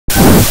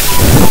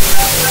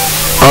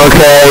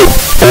Okay,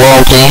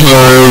 welcome to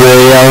the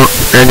video.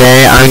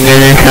 Today I'm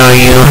gonna show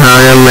you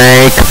how to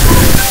make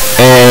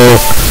a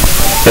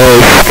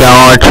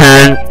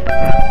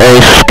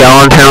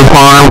skeleton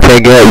farm to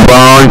get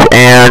bones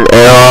and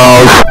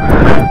arrows.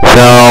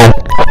 So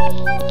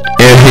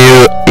if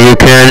you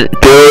can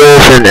do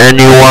this in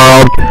any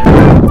world,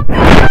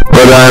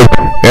 but I'm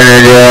gonna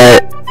do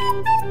it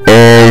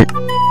in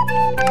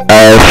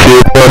a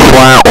super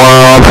flat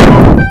world.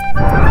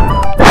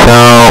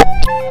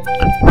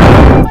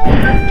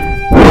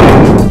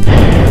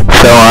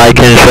 So I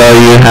can show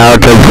you how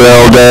to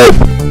build it.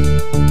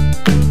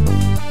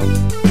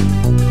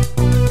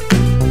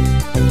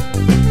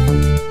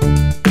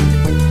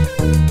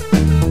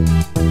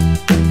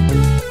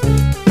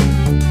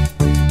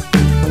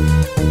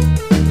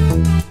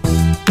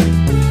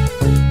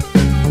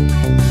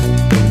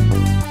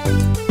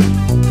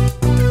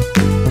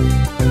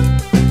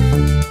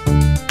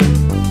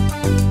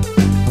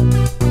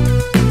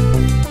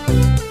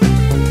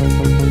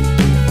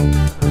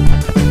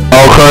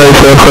 Okay,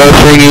 so first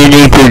thing you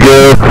need to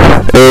do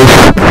is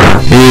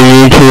you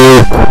need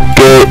to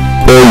get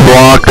the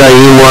block that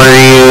you want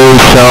to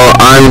use. So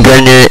I'm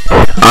gonna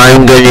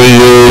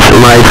use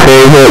my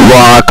favorite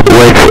block,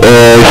 which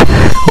is,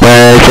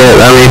 where is it?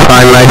 Let me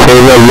find my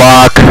favorite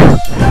block.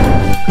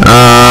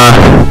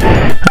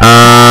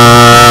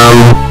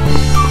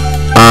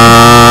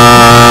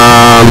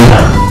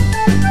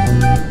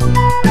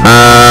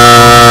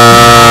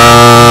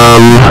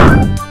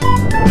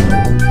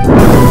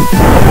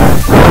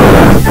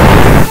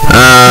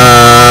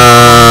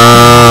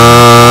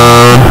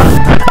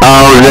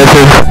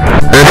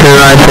 This is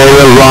my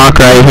favorite block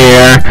right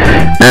here,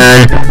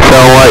 and so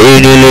what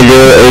you need to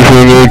do is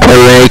you need to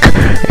make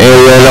a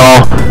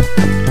little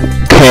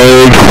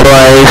cage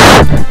place.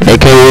 It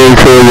can be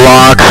 2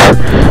 blocks,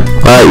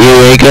 but you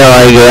make it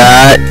like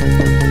that,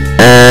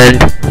 and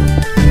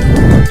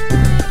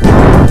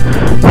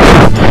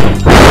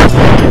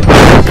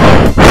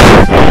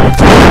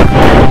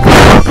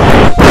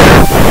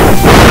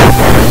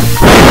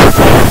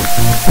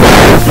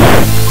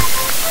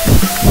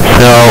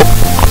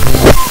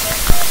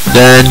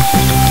then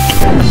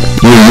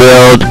you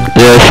build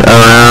this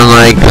around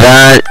like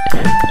that,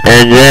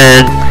 and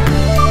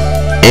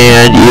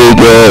you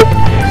get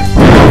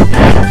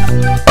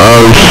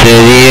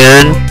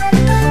obsidian,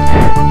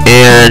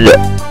 and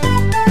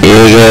you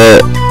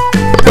get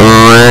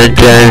flint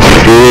and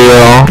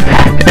steel,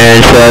 and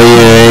so you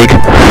make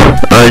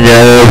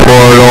another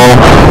portal,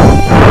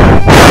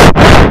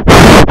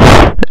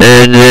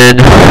 and then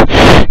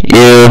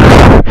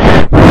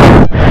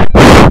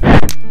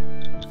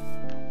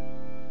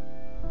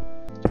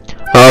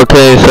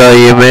okay, so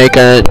you make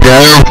another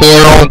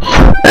portal,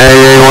 and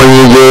then when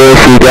you do this,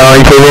 you go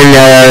into the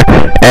nether,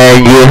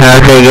 and you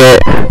have to get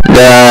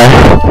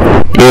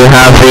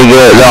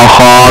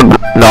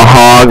the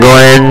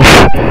hoglins,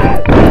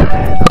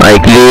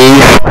 like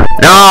these.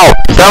 No!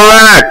 Stop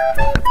that!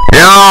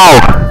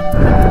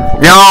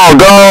 No,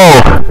 go!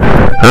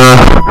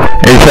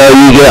 And so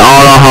you get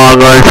all the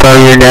hoglins from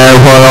your nether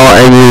portal,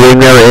 and you bring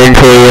them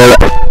into your...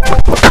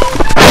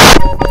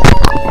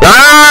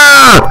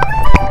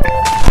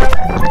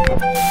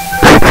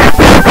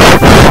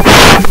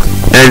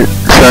 And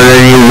so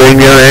then you bring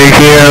them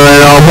into your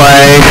little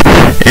place,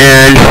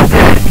 and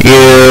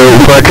you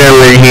put them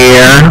in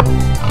here,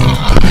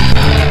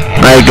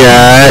 like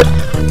that.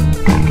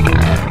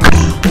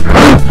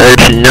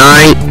 It's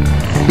night,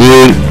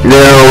 you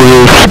build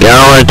these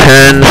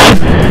skeletons,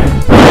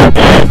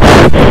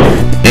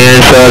 and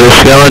so the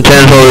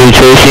skeletons will be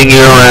chasing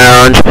you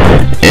around,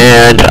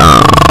 and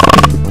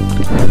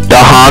the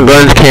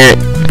hoglins can't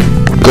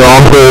go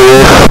through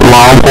this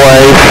long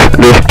place,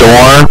 this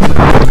door.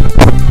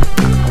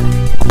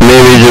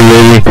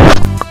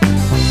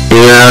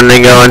 You have to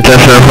go into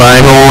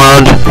survival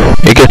mode.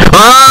 You can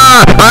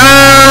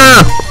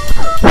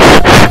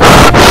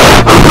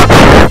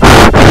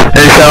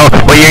and so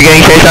when you're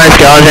getting chased by a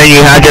skeleton,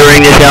 you have to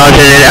bring the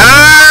skeleton in.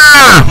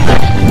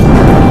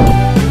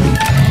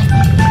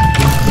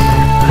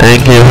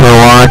 Thank you for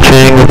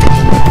watching.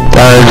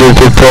 That is a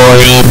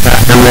tutorial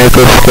to make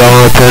a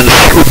skeleton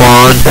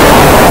spawn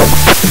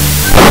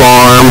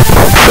farm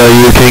so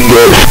you can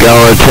get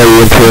skeleton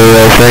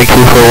material. Thank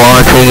you for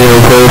watching, and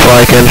please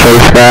like and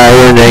subscribe,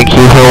 and thank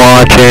you for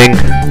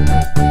watching.